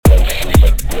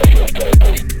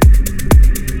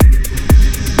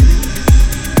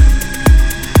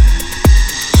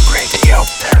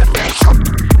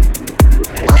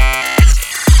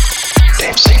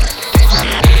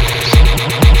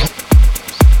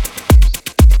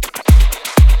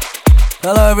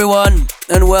Hello everyone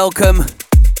and welcome.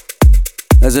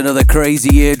 As another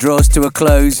crazy year draws to a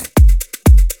close,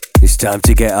 it's time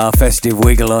to get our festive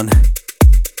wiggle on.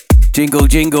 Jingle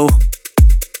jingle.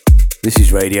 This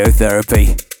is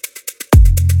Radiotherapy.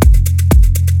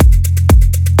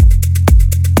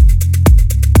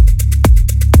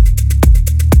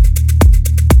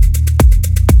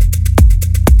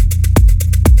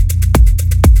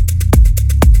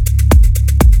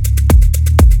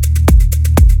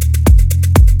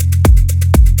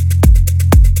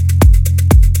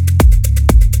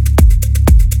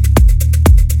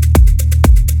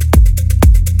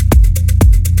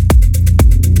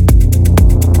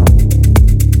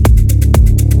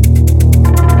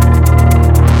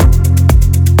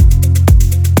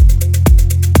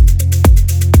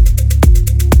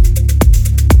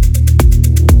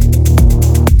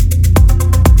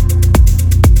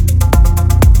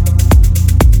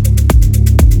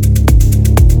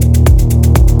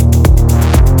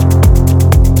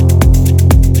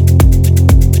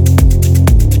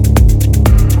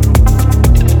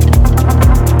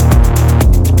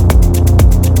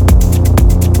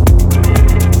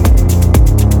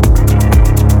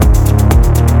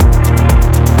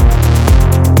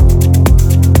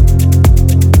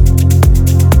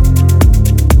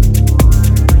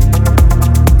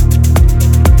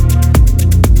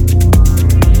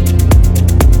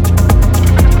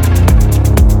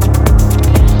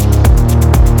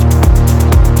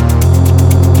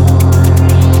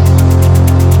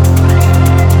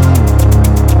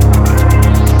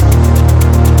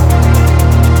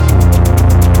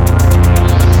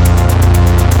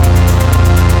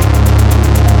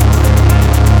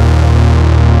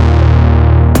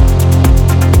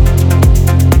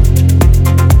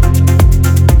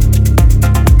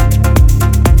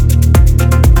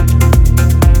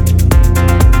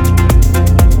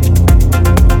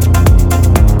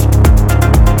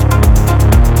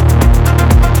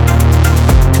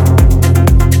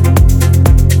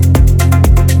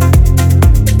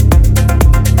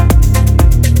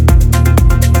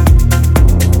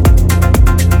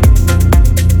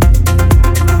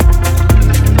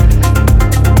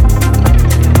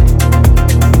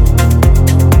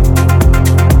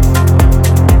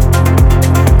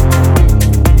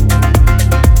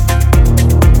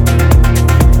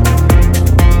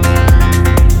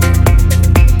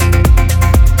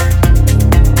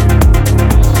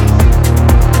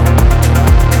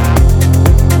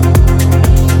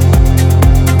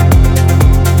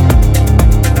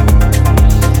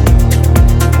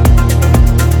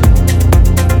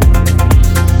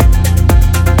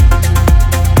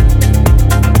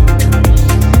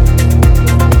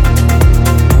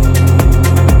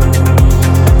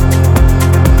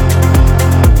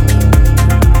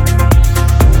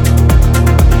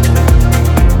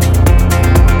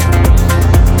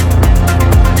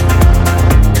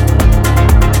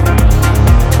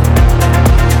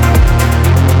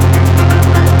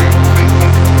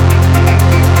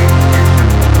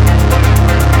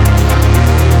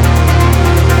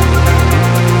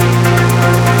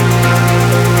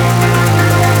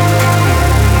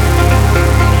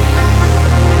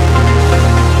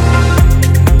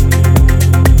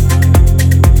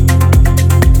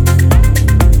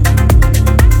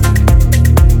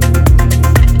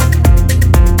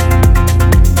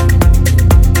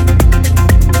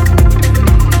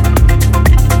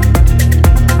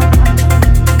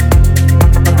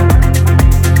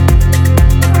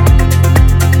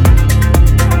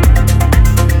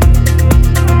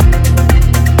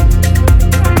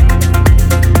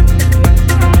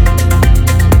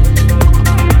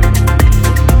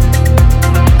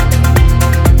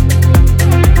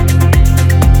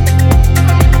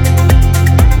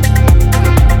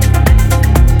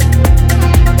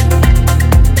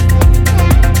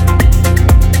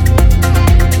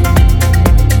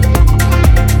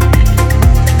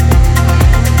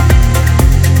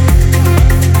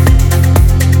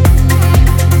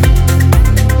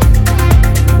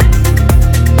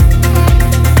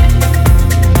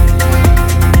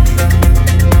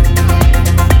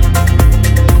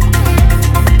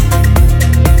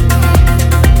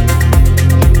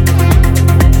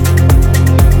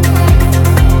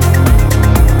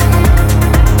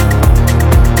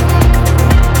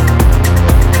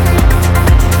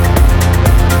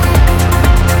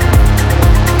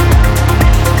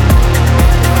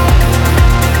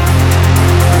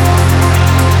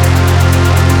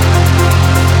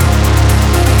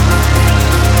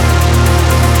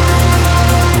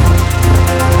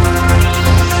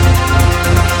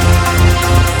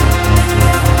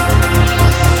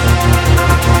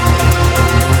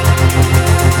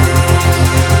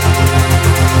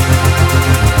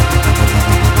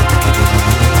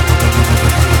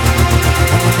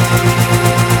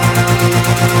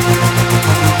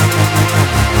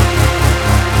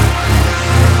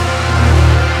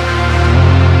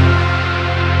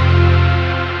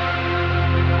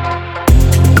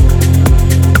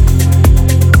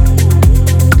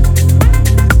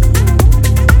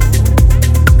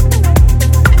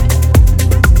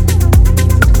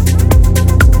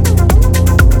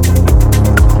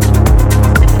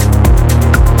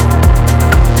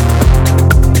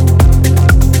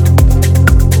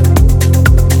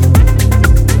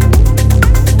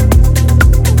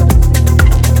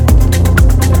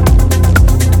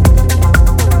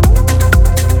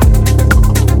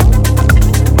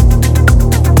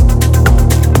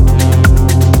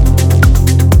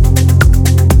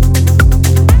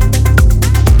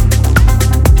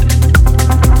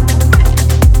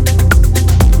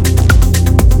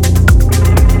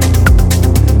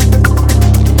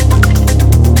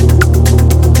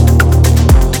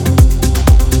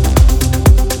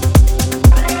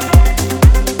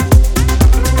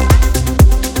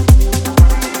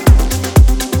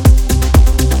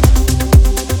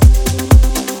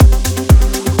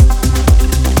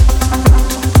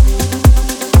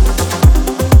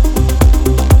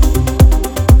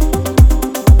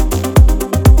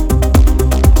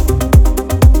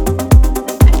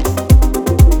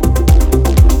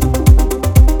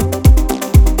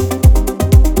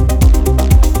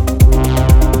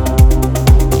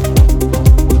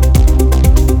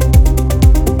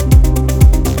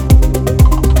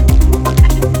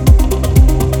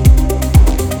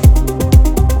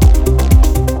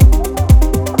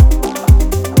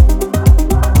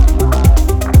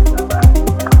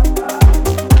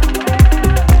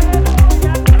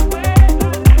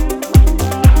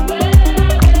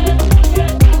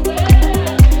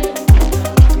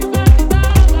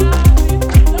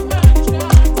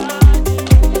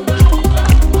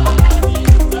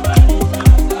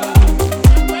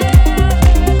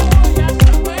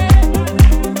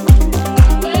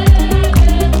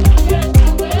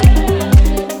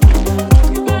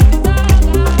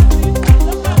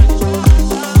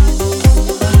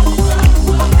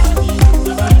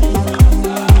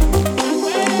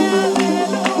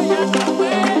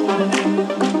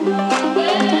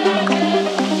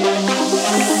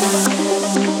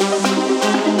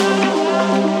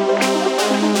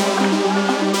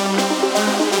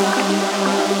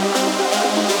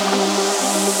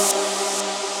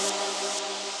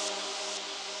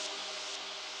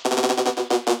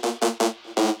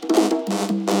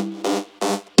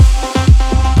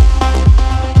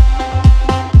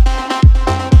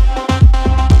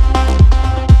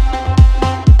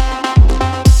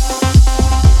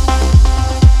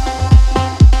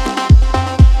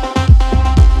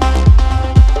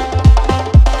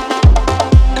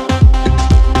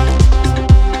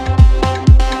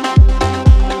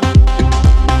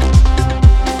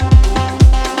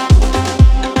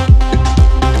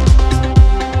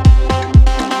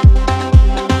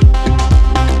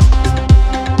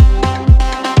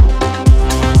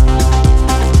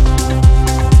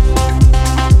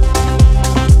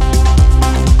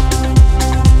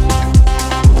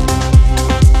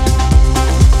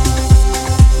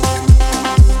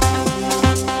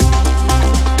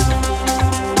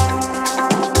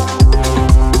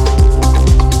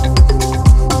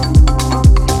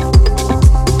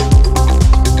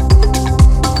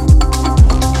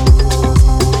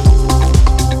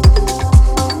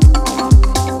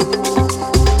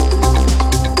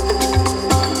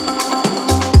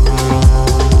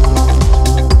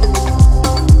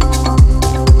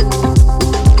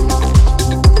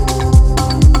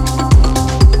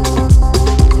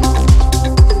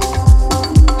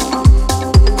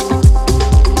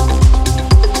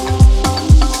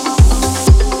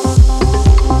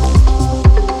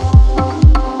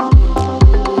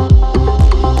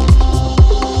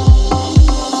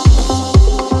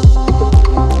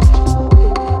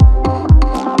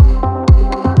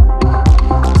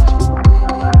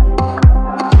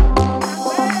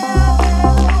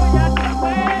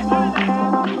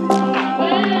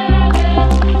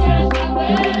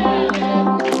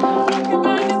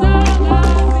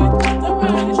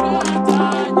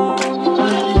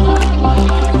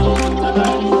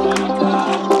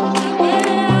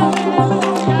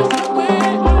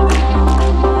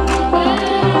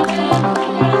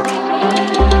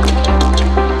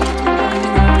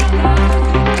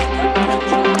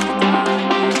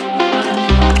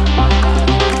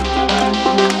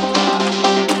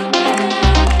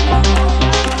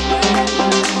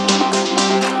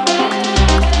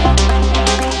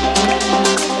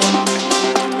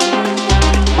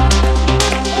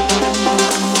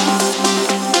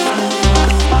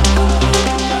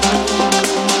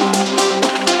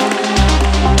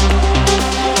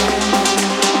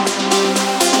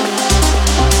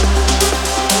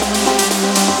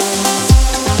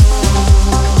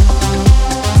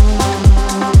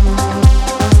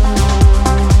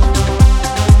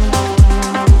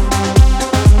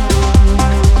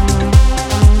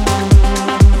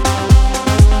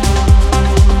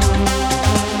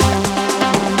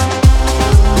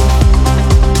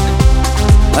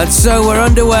 And so we're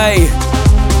underway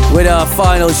with our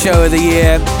final show of the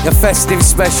year, a festive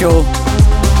special.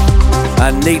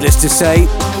 And needless to say,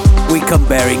 we come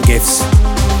bearing gifts.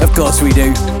 Of course we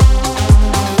do.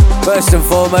 First and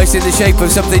foremost, in the shape of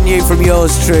something new from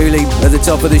yours truly at the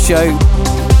top of the show.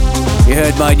 You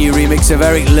heard my new remix of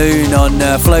Eric Loon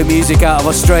on Flow Music out of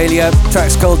Australia.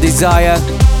 Track's called Desire.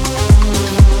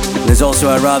 There's also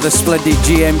a rather splendid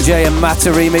GMJ and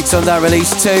Matter remix on that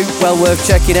release too. Well worth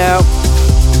checking out.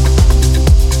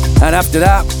 And after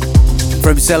that,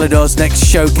 from Celador's next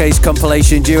showcase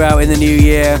compilation due out in the new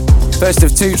year. First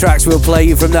of two tracks we'll play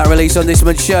you from that release on this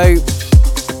month's show.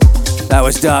 That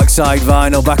was Dark Side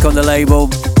Vinyl back on the label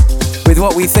with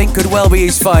what we think could well be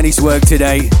his finest work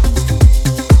today.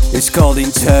 It's called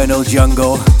Internal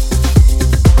Jungle.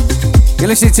 You're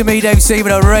listening to me, Dave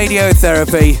Seaman, on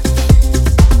Radiotherapy,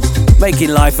 making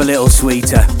life a little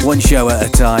sweeter, one show at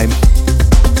a time.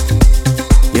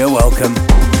 You're welcome.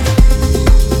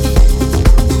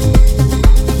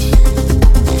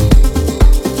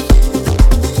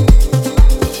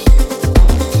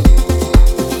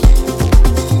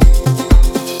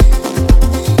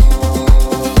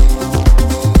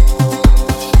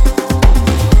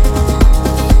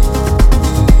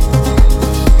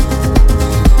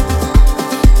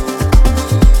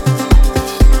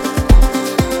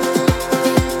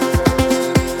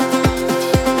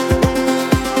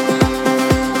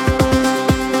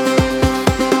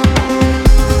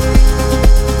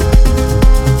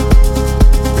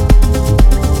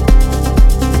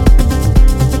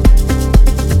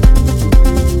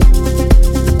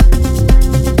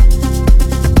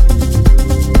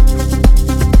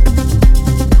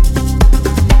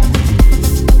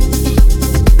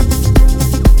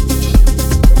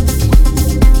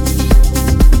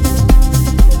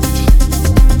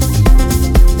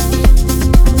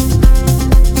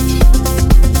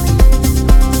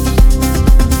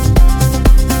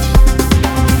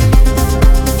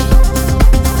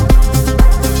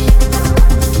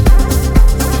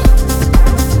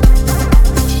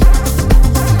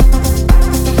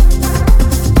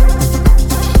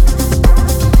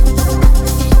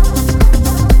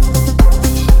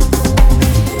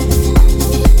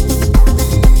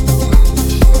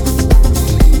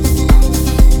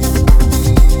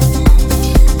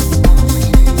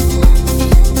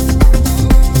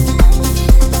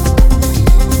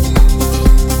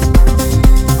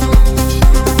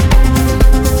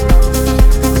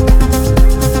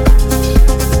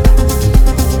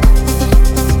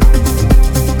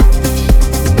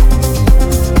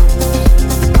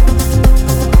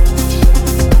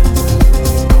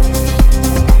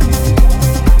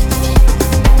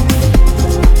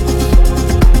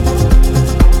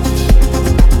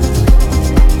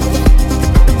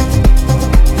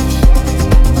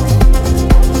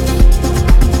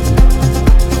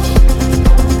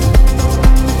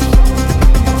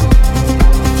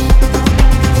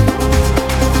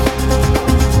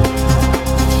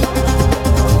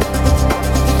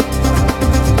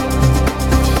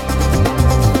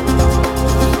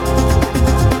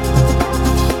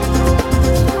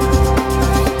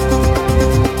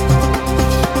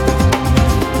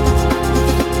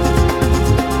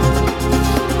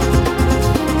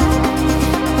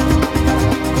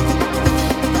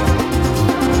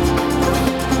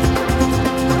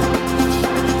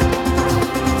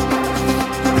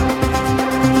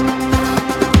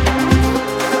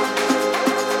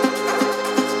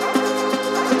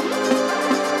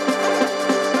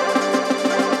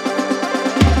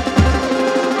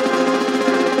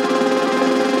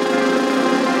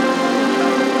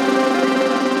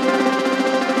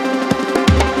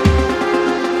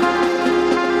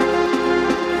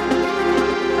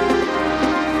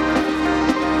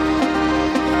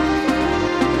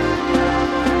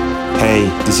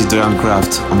 This is Dorian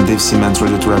Craft on Dave Seaman's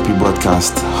Radiotherapy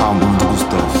broadcast. Harm und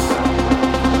Gustav.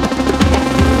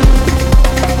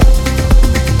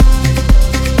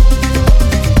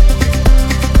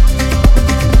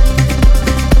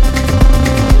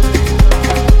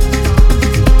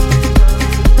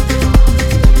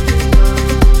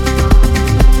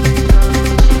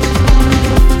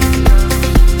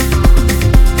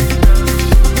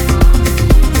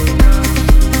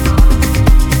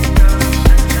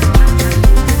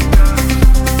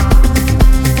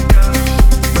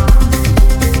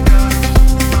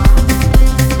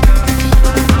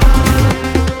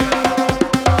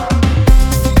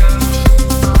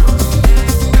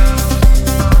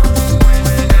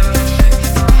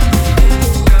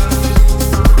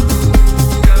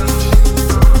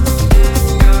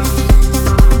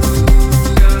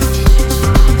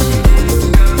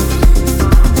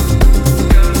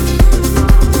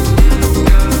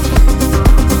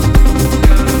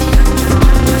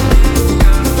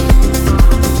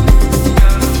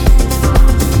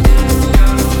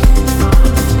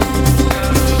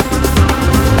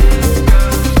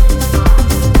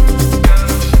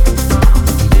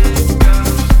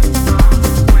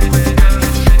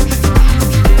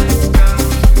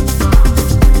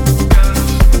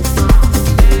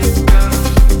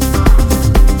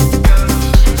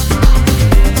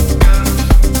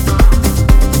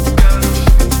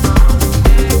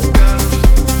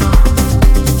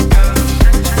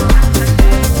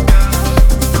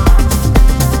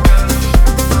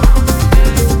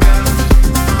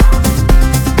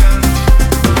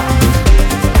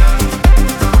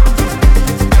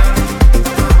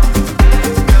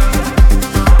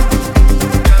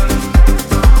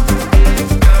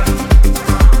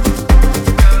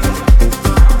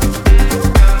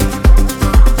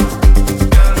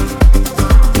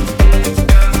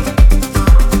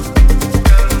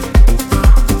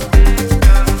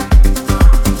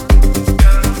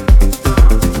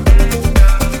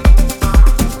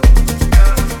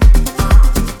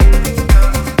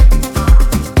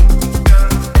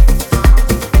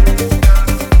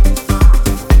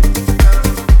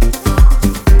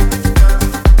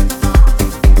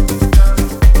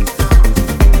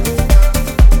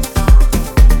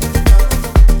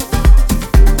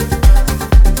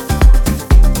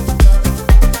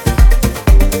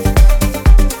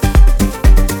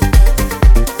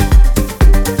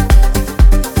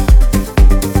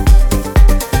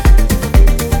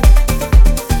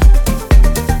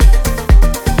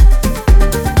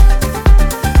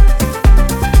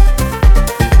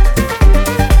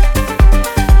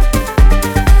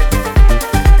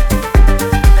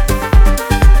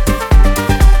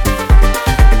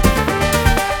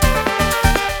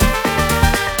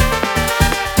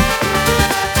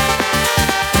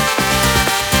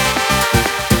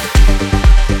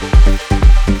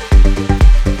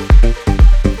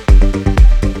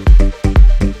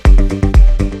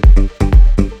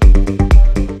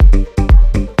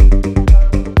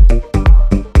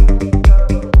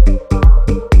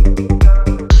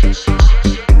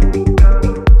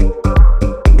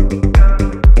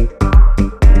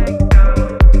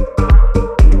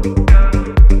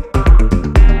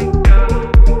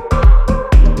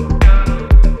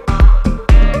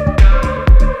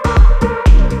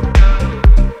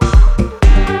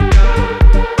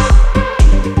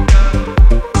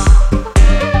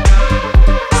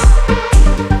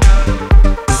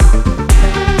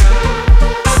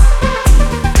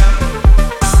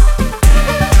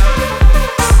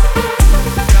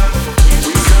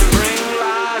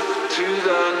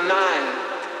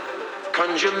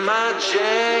 your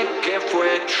magic if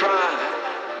we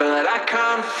try, but I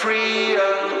can't free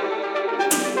you.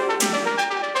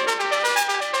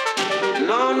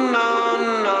 No,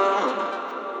 no, no.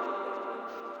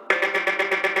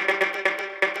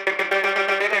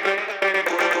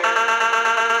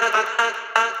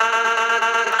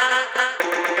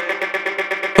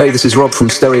 Hey, this is Rob from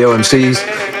Stereo MCs,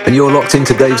 and you're locked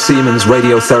into Dave Seaman's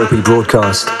Radiotherapy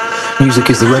broadcast. Music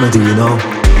is the remedy, you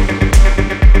know.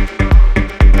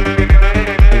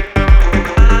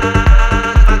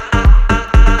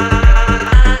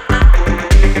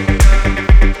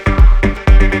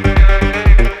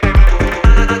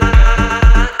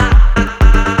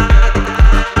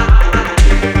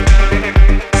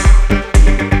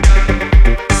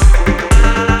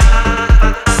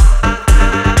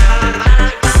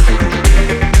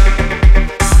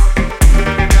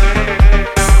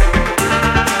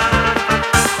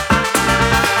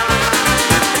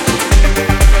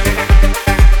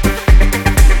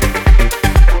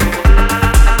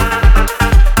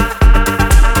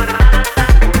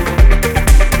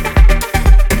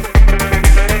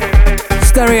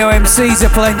 MCs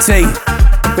aplenty,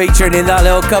 featuring in that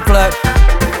little couplet.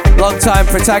 Long-time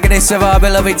protagonists of our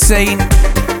beloved scene.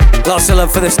 Lots of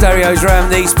love for the stereos around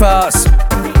these parts.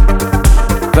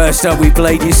 First up, we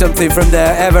played you something from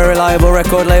their ever-reliable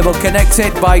record label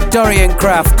Connected by Dorian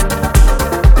Kraft.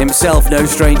 Himself no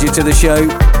stranger to the show.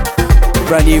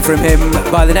 Brand new from him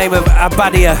by the name of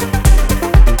Abadia.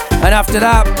 And after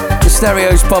that, the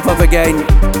stereos pop up again.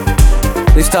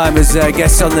 This time as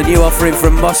guests on the new offering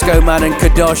from Moscow Man and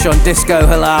Kadosh on Disco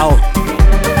Halal.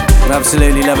 I'm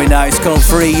absolutely loving that. It's called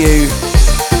Free You.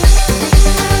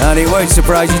 And it won't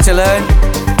surprise you to learn,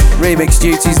 remix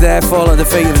duties there fall at the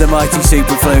feet of the mighty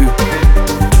Superflu.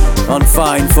 On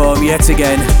fine form yet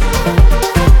again.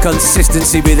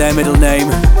 Consistency be their middle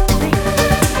name.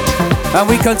 And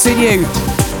we continue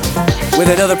with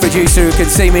another producer who can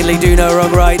seemingly do no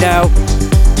wrong right now.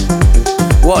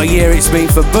 What a year it's been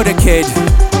for Buddha Kid,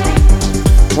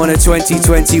 one of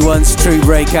 2021's true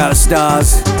breakout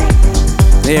stars.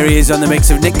 Here he is on the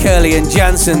mix of Nick Curley and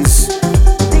Janssens.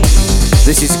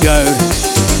 This is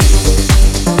Go.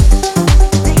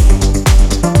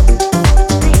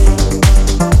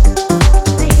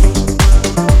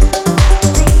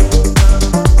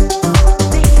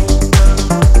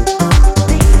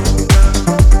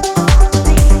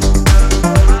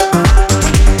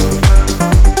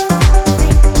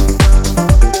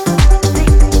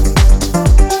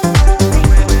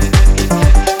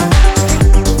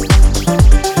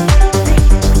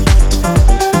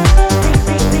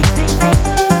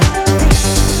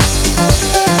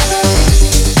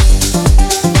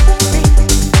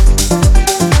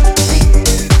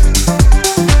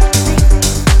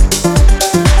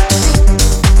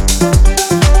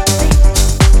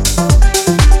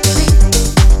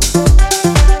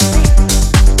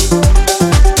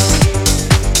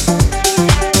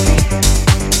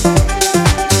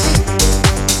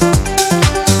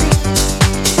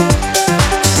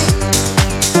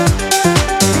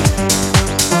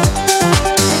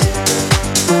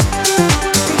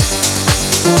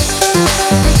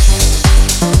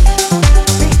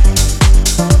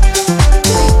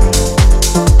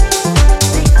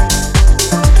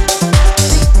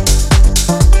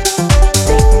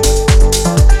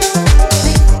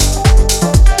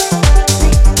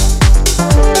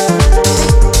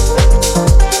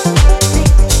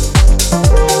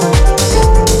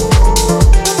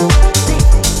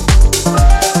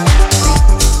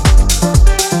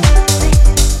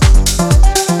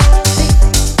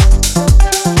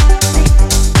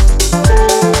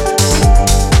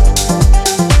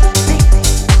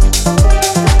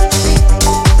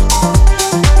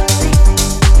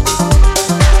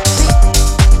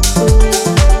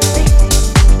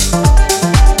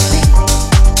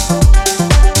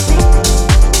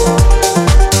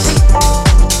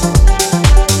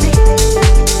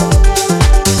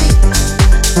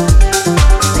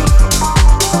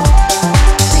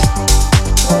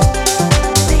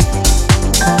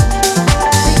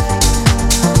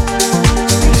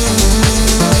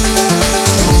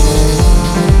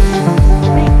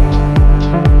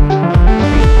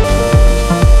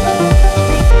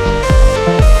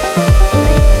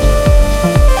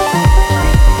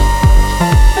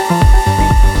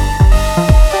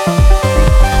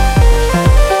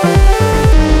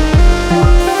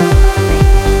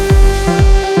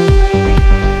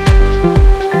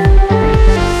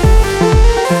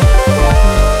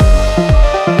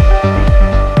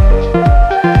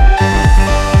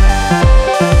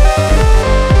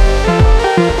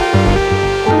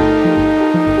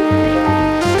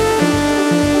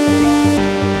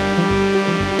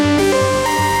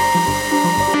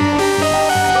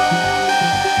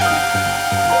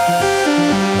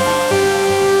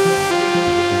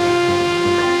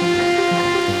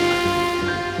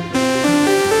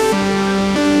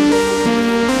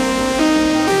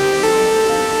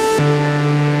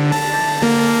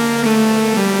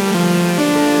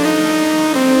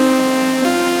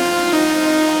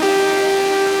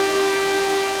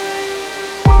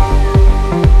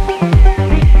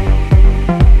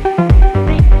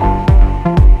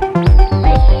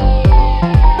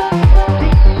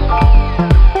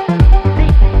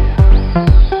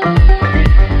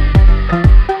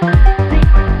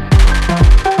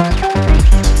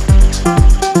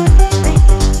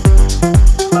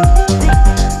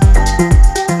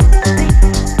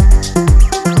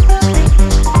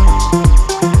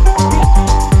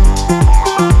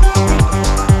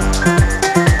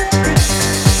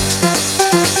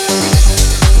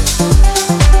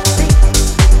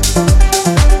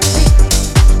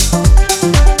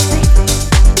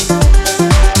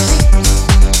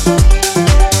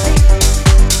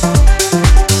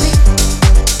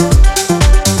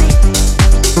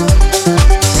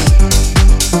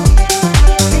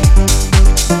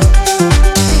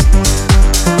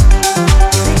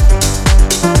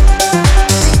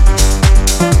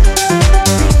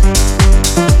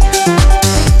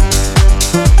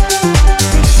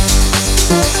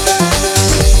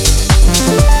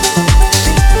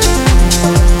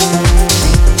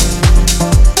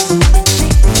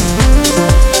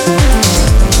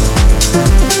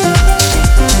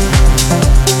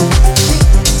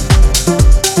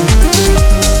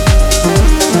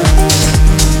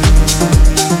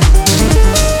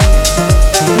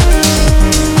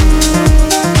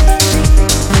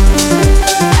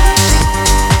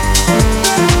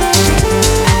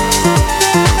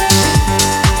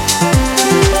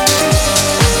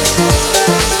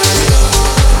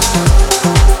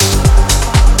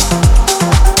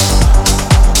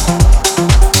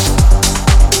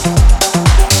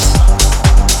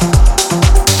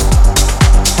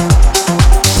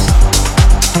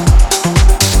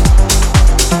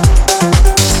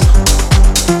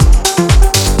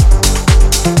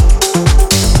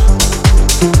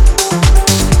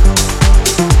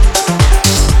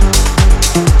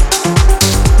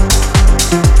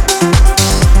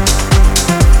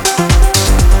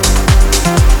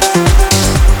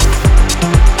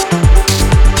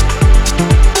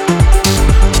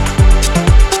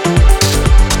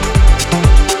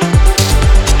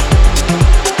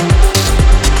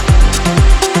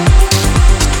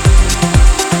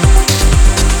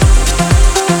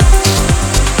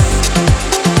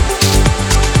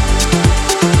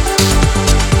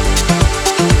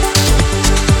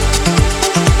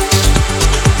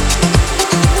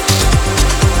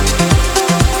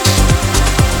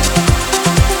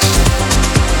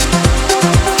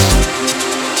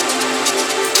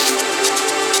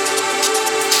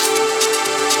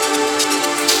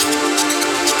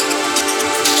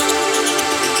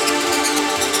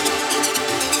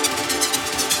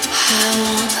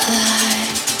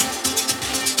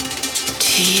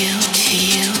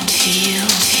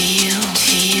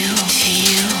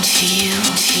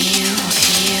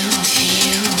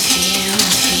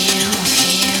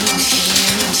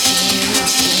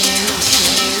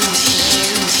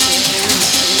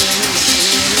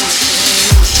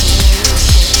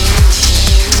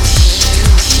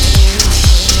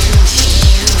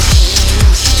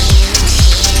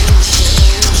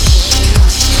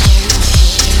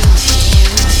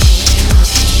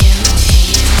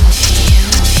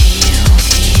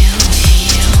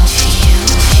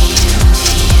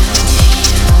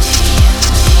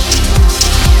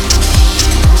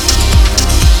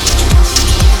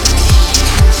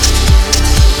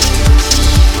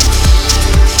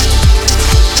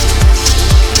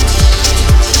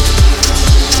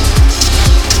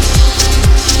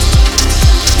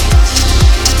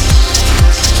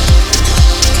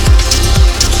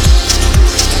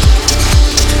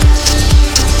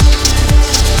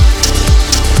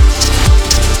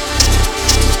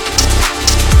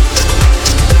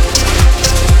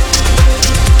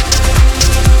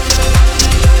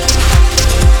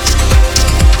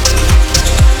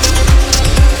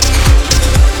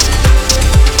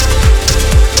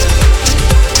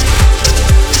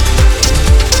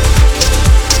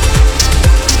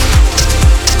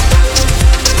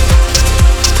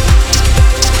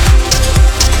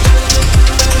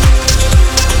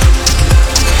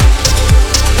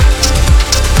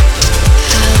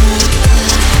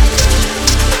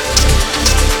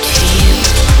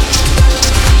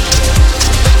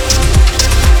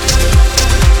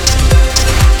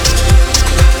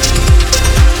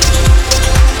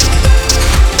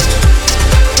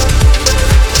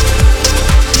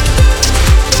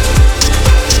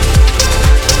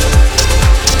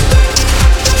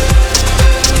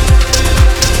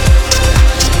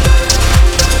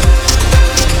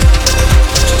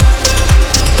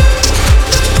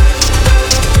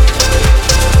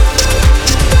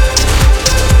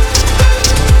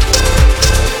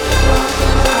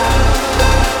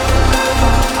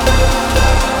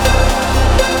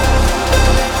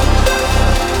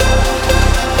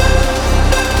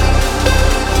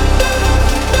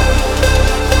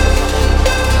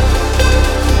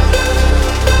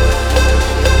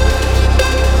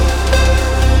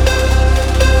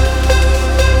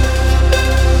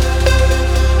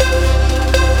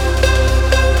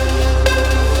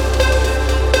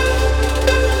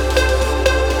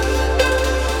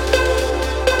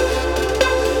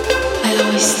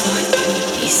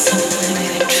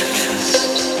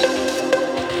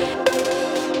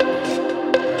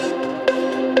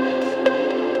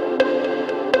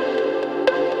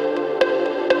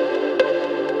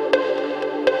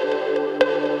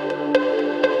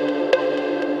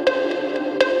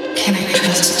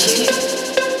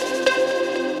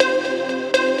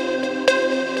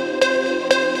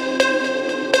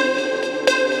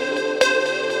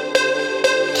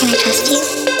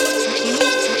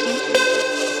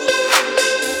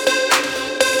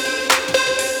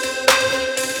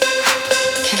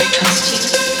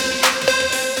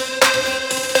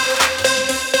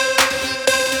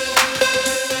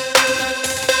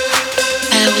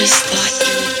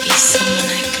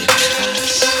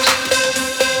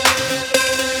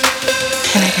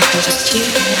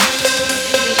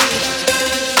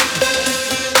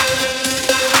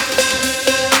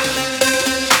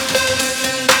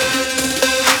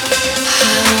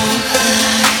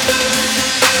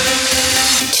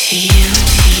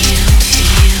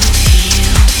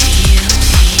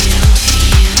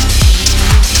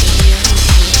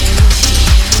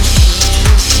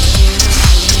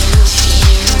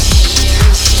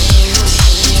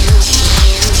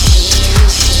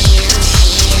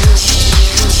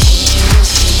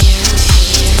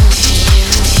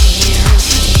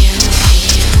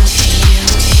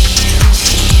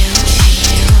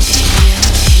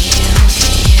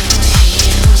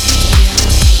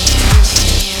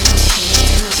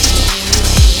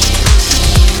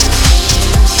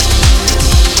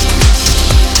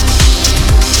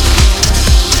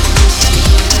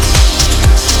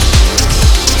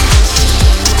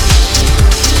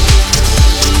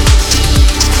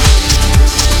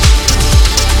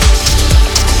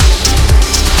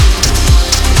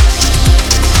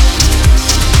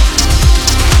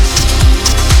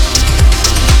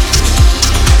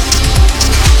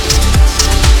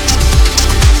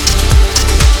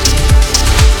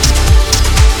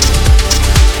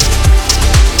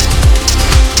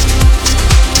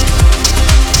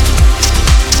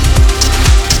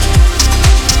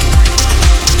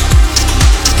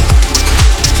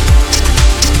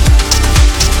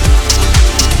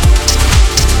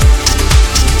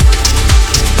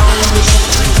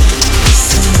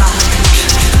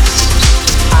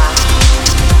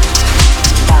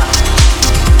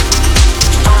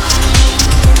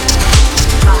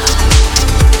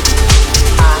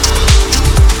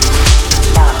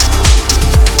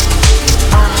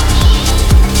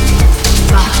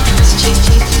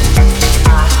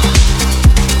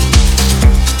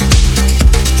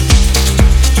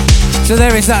 So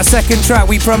there is that second track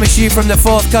we promised you from the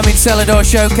forthcoming Celador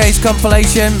Showcase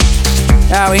compilation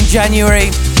out in January.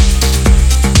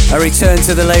 A return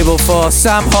to the label for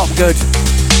Sam Hopgood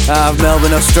out of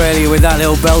Melbourne, Australia, with that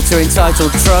little belter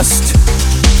entitled Trust.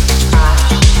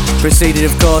 Preceded,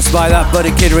 of course, by that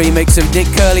Butter Kid remix of Nick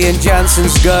Curley and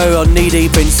Jansen's Go on Knee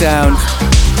Deep in Sound.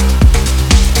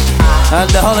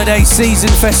 And the holiday season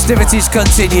festivities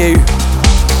continue.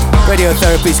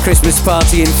 Radiotherapy's Christmas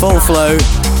party in full flow.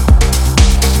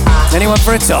 Anyone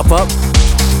for a top-up?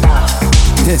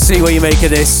 Let's see what you make of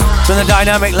this. From the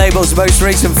Dynamic label's most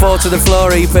recent 4 to the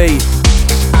Floor EP,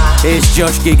 here's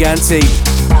Josh Giganti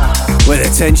with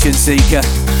Attention Seeker.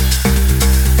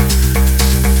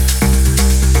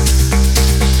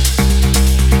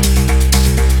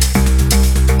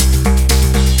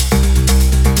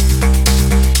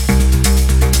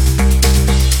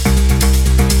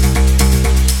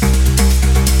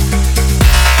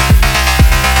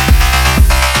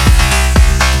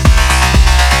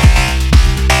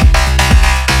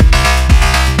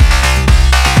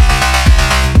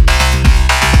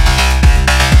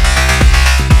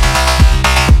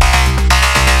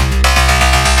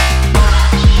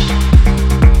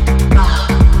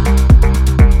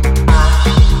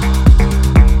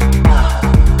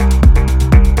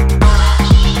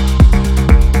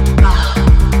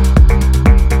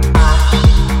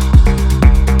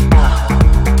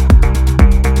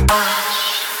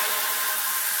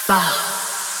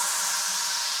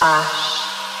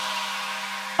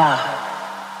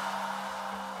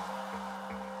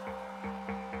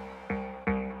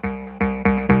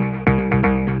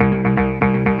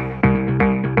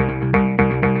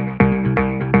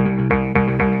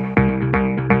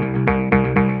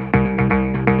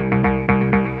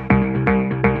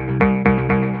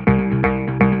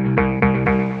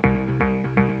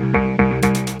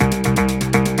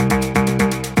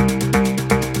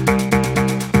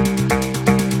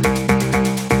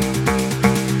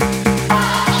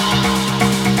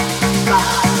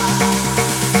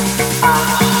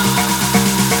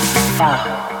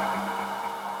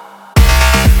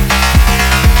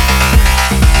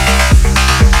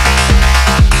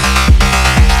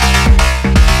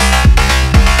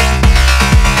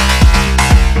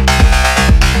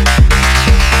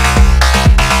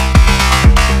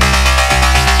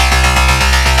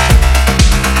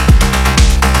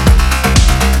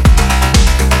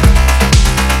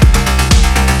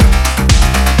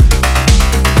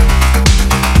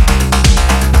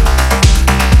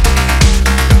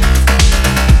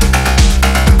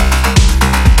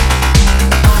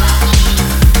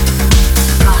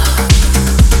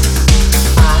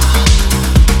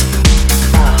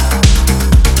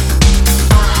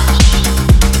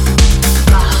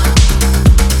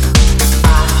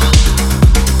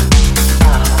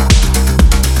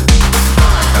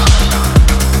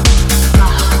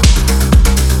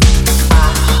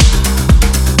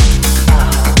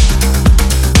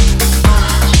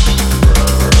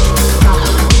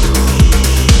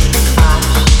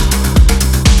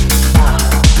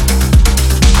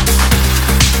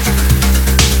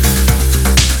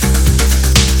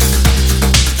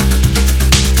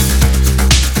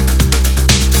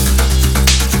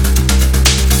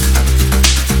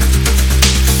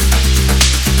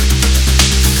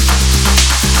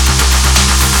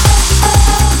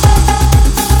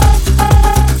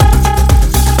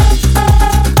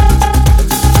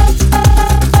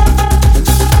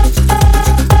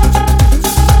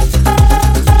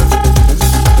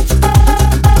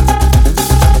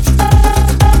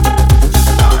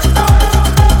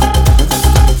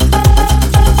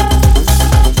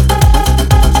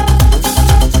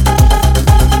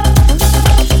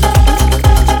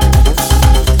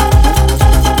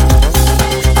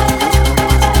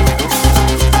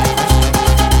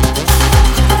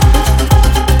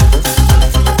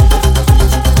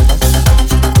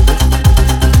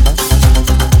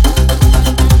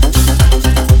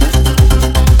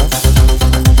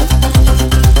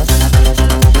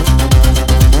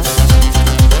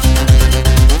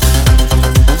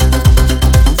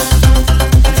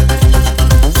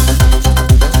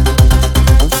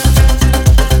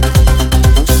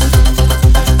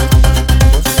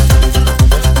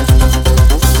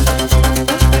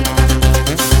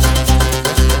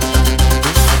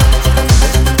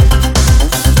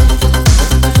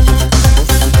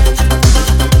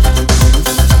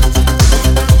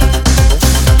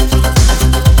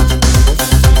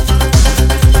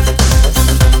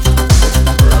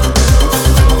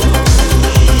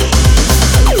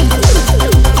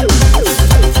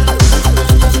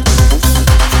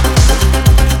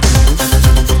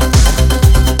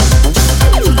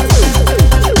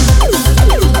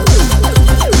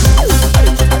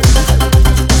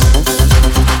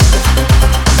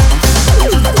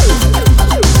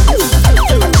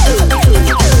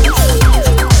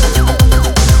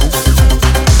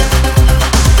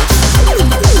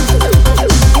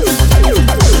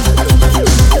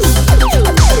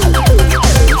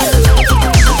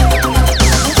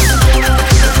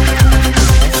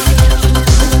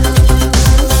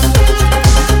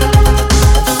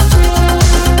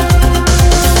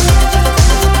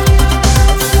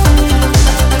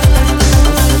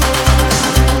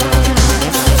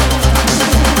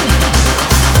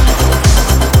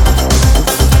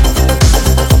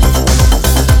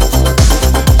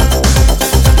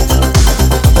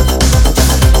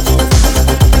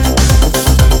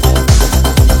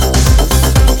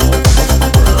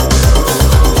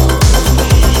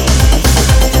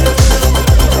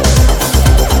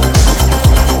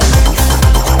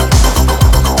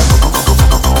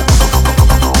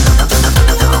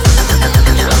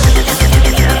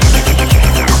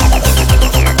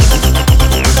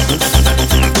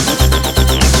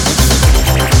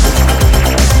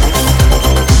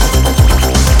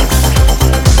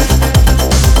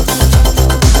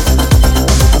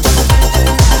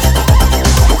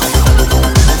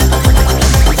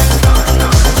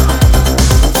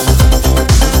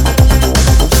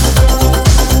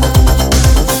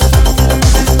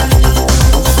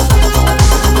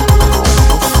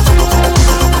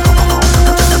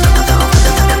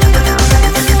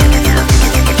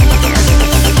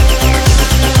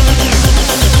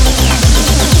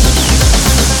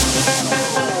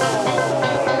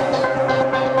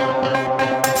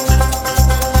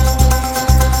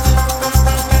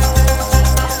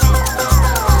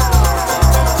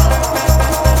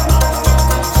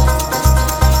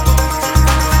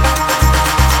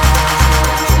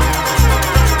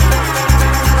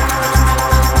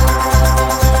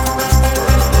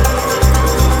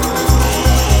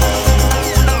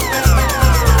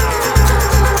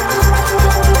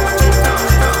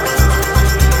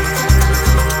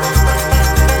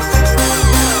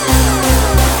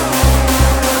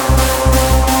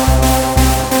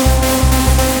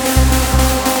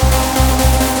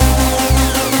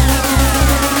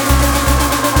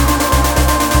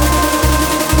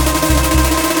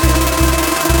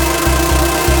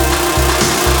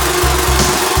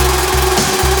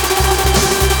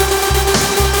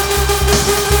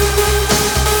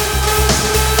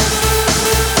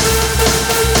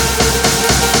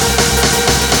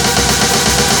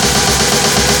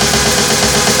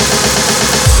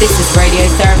 This is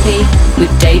Radiotherapy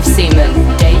with Dave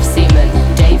Seaman. Dave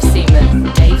Seaman. Dave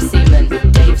Seaman. Dave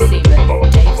Seaman. Dave Seaman.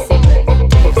 Dave Seaman.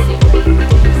 Dave Seaman.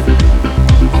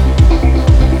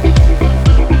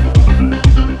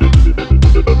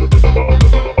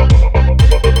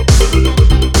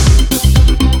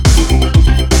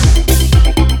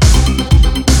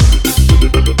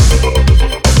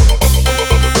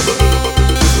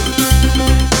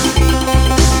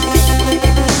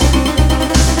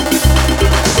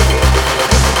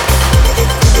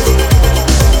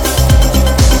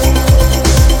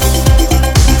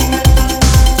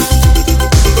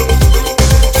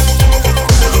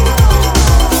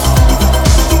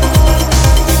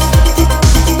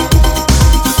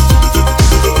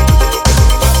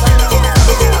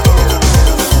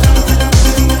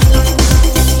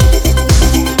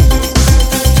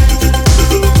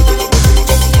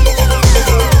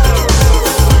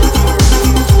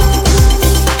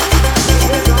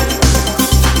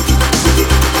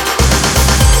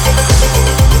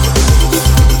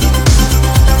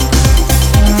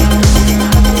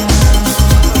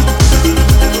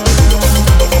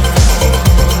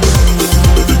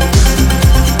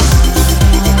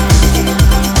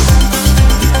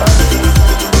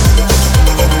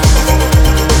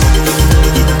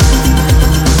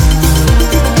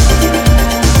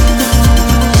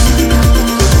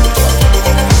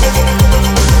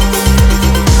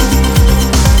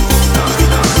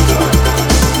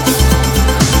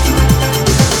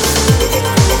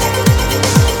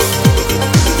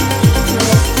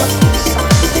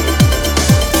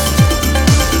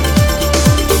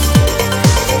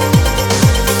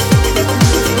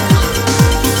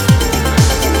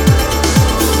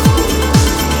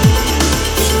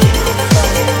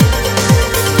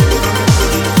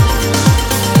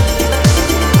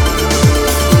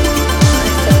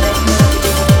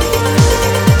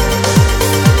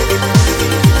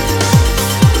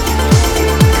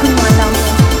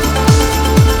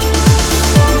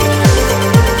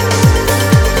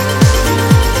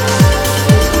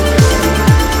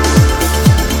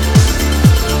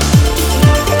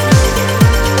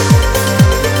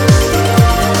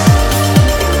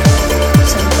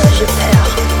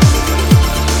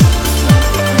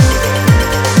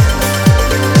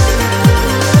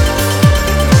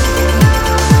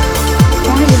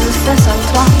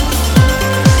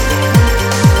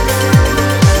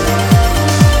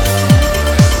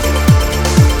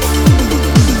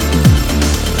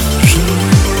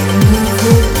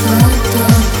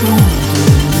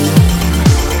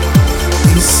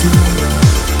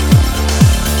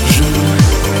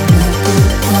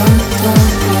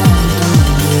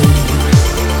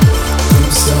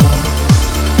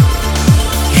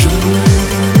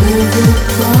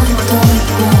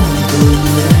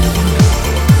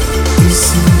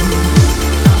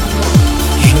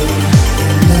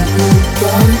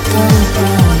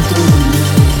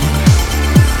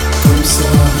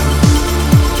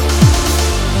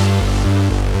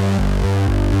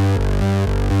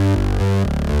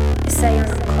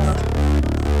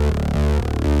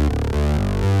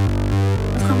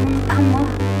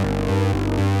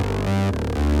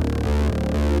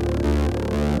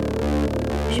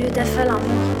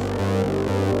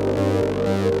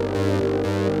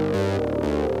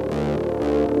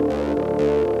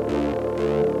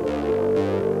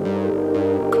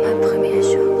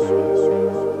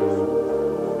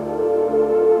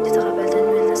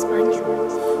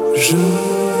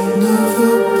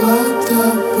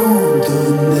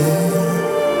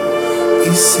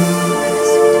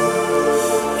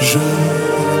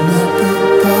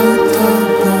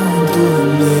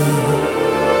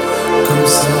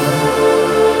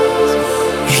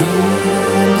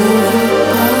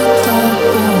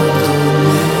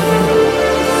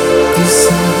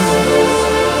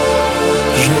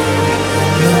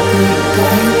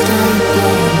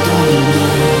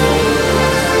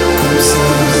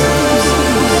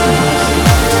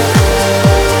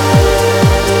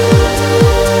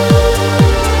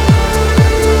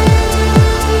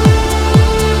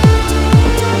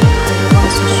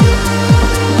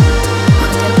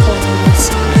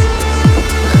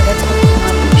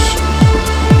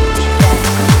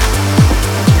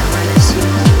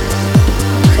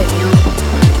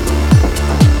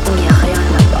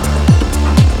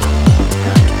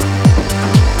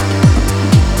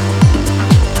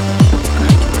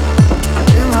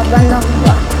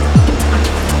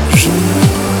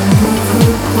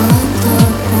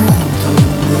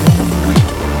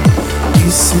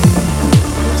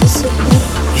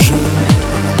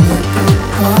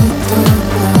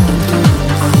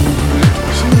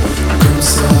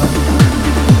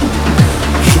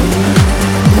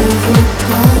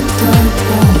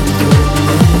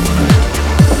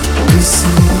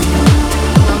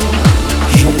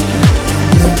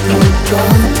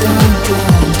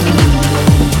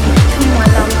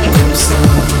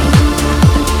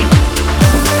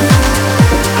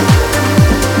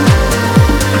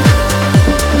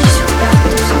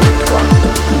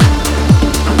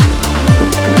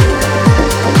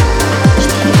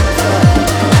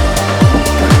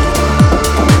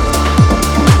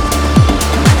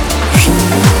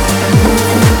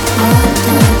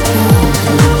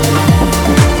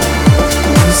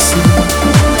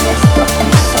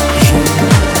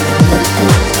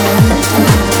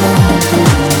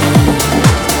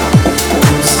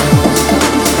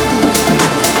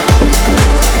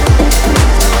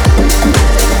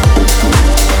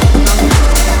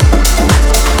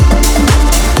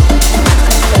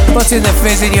 Boosting the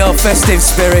fizz in your festive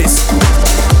spirits.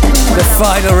 The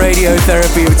final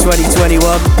radiotherapy of 2021.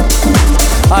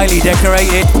 Highly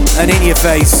decorated and in your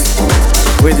face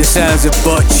with the sounds of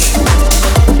Butch.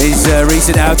 His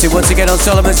recent outing once again on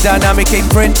Solomon's Dynamic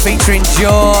imprint featuring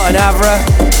Jaw and Avra.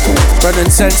 Front and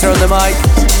centre on the mic.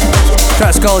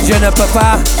 Track's called Je ne peux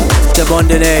pas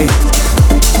t'abandonner.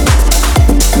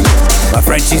 My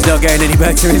French is not getting any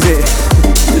better, is it?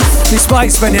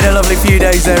 Despite spending a lovely few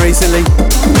days there recently.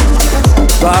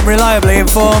 But I'm reliably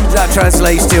informed that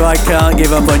translates to I can't give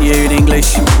up on you in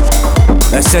English.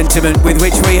 A sentiment with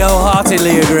which we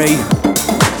wholeheartedly agree.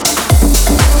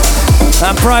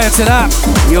 And prior to that,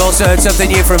 you also heard something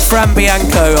new from Fran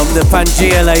Bianco on the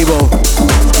Pangea label.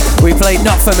 We played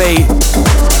Not For Me,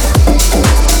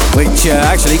 which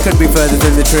actually couldn't be further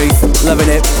than the truth. Loving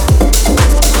it.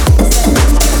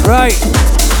 Right,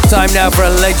 time now for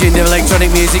a legend of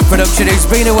electronic music production who's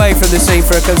been away from the scene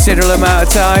for a considerable amount of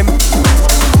time.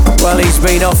 Well, he's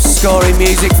been off scoring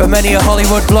music for many a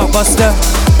Hollywood blockbuster.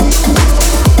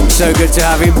 So good to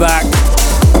have him back.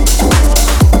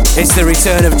 It's the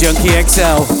return of Junkie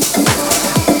XL.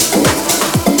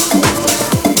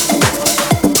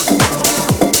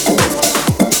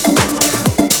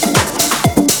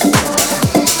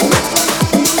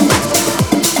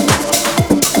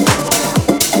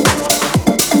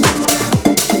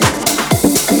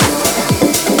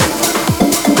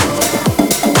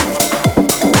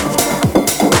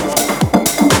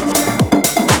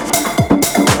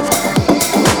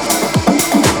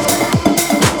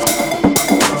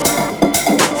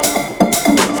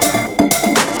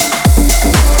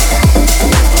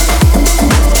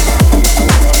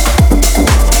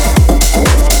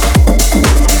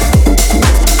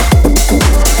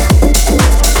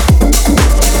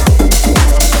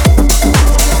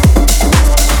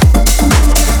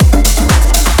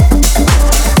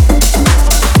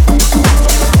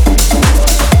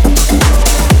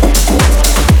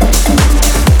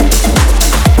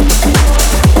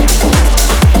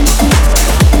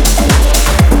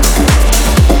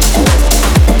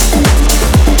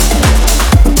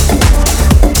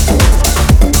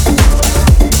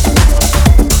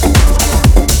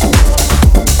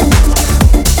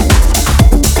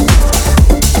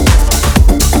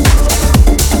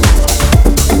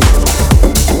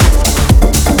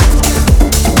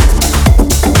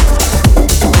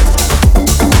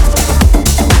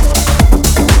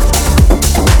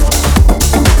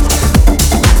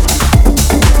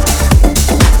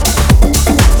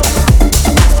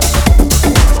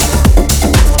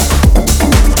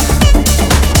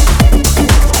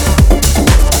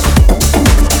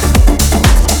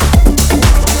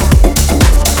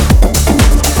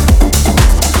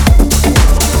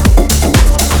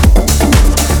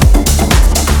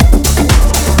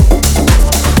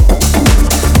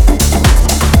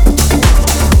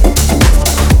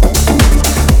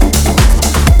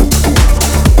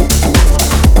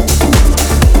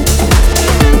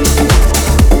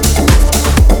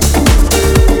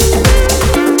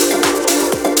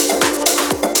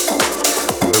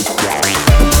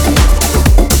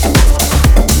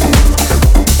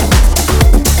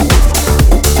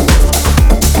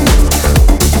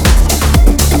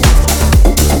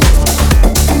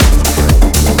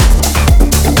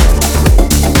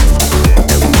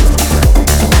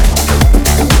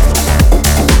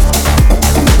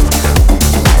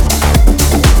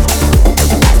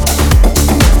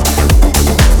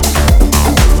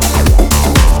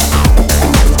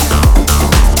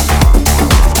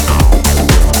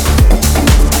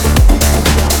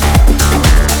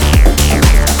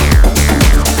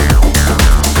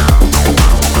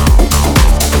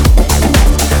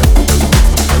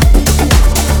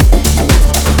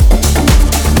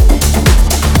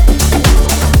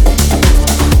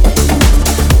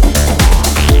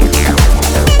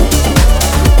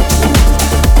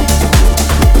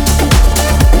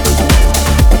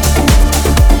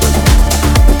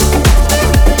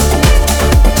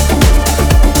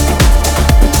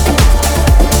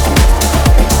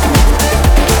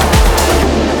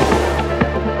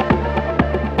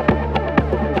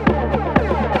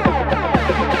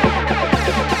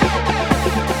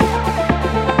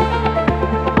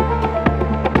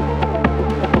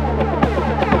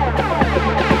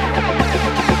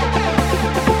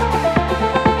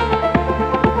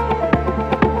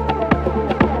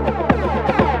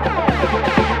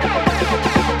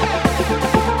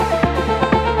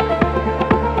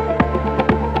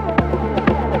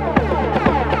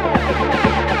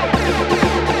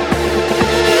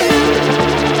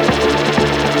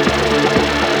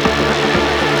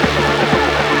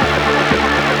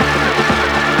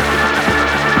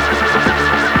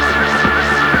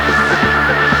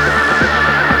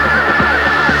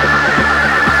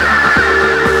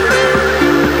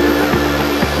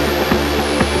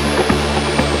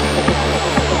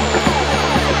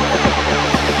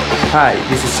 Hi,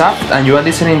 this is Saft, and you are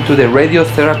listening to the Radio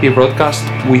Therapy broadcast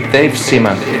with Dave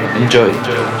Seaman. Enjoy.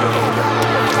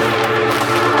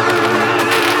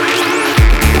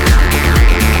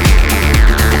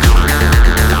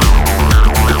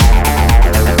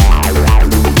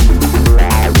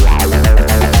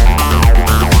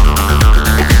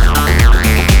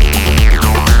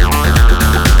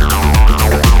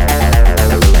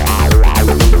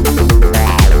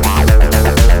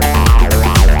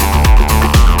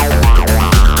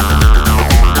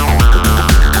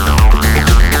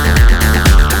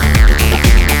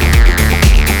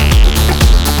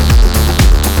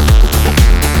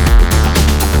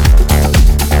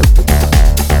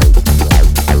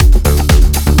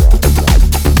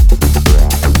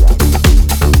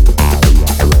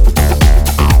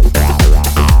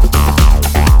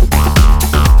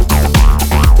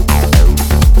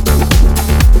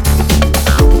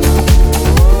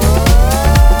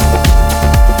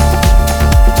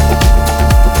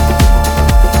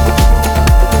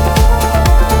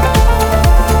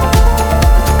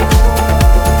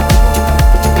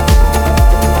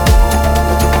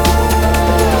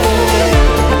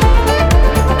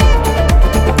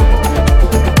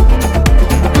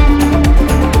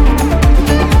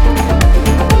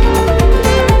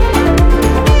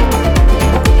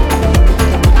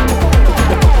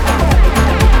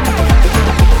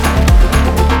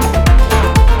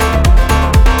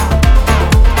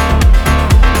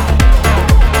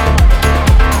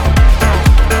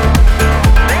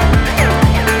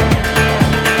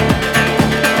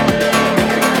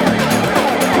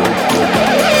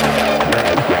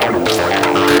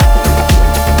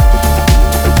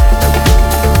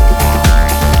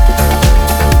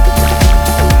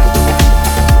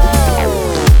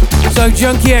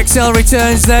 Junkie XL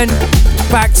returns then,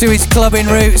 back to his clubbing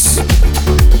roots,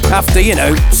 after,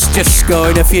 just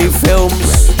scoring a few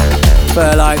films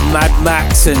for like Mad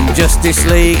Max and Justice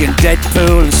League and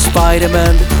Deadpool and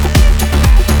Spider-Man.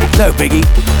 No biggie.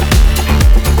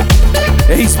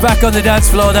 He's back on the dance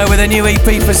floor though with a new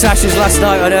EP for Sasha's Last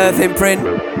Night on Earth imprint,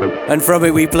 and from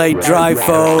it we played Drive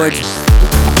Forward.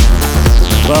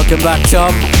 Welcome back,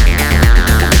 Tom.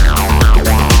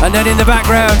 And then in the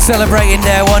background, celebrating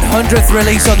their 100th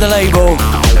release on the label,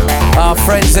 our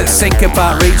friends at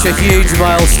Syncopat reach a huge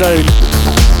milestone.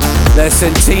 Their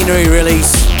centenary release.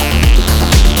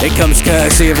 It comes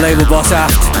courtesy of label boss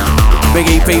Aft. Big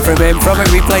EP from him. From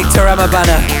it we played Tarama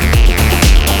Banner.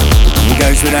 It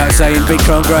goes without saying, big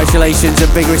congratulations and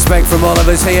big respect from all of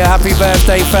us here. Happy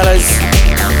birthday, fellas.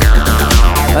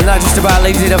 And that just about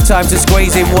leaves enough time to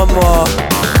squeeze in one more.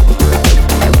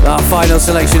 Our final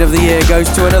selection of the year goes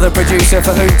to another producer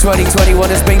for whom 2021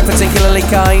 has been particularly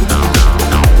kind.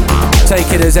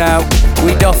 Taking us out,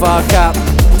 we doff our cap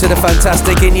to the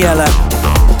fantastic Inyella.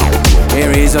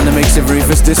 Here he is on the mix of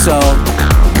Rufus Du Sol.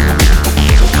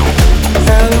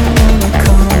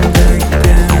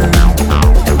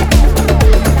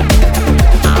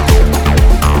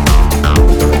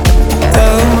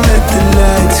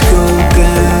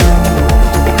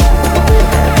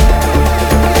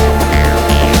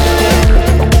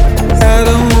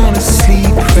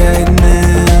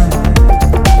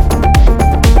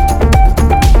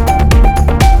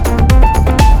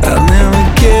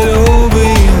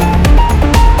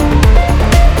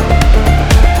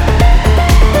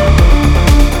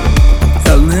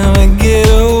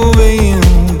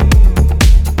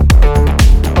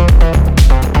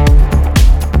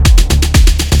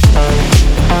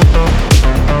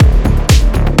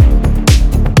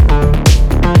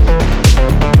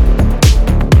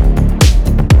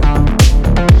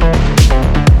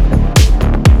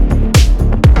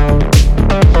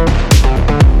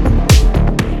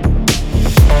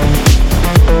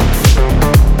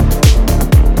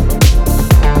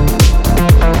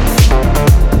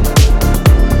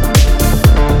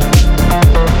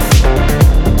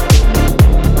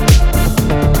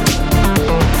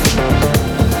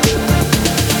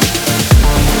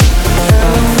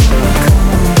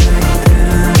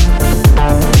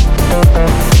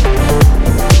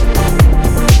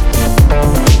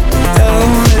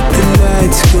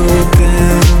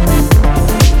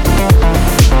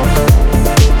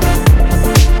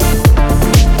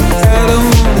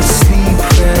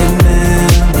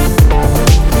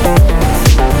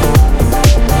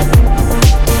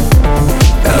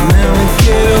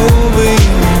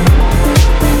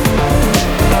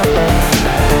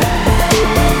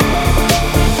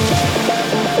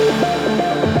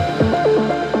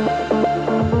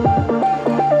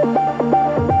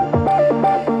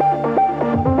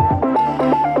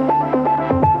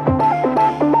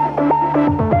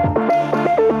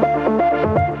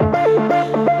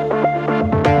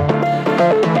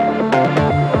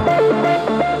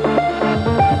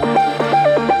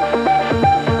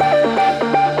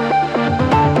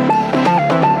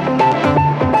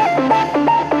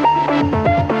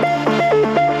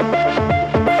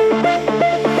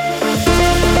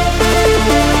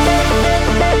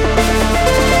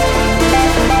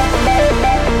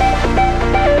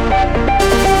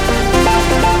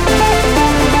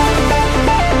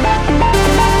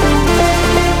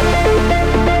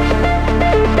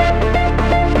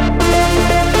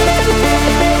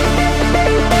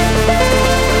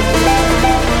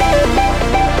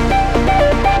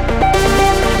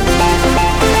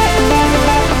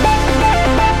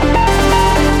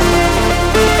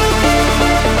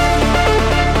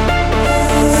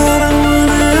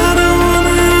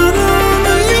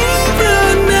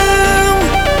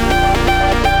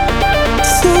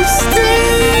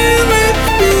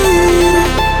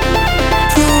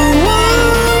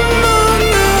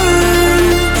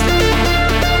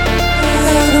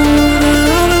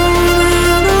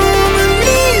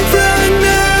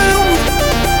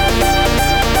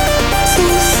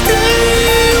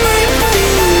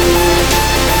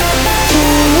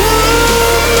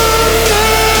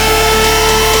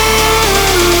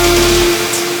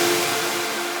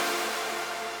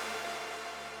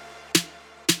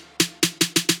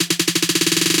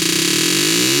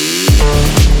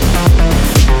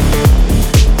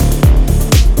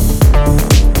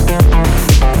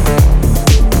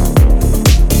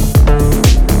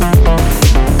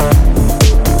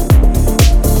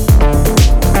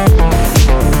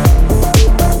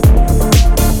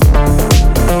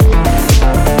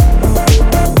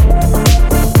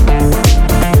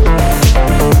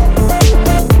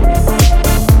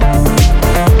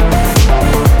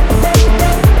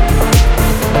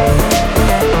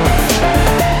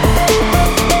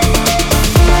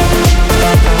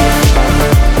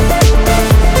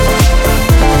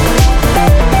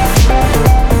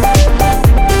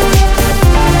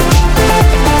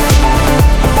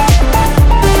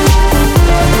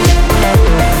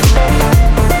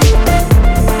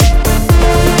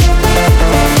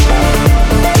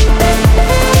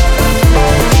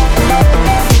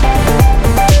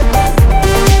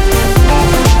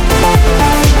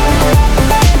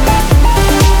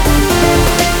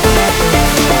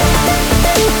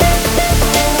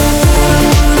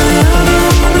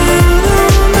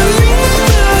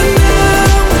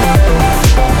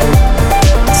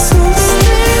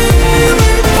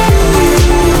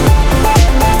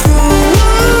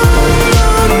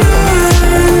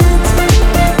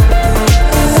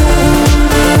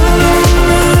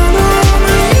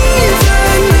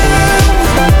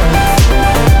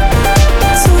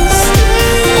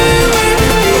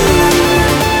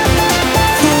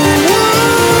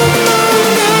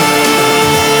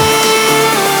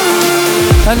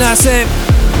 And that's it.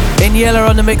 In yellow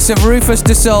on the mix of Rufus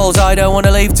Du Sol's I Don't Want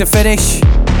to Leave to finish,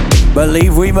 but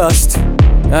leave we must.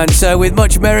 And so with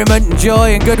much merriment and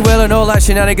joy and goodwill and all that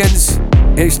shenanigans,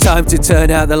 it's time to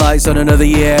turn out the lights on another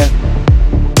year.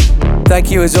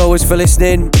 Thank you as always for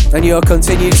listening and your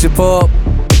continued support.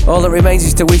 All that remains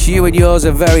is to wish you and yours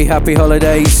a very happy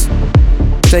holidays.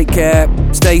 Take care,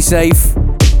 stay safe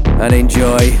and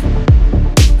enjoy.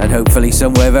 And hopefully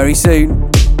somewhere very soon,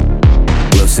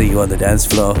 we'll see you on the dance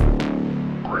floor.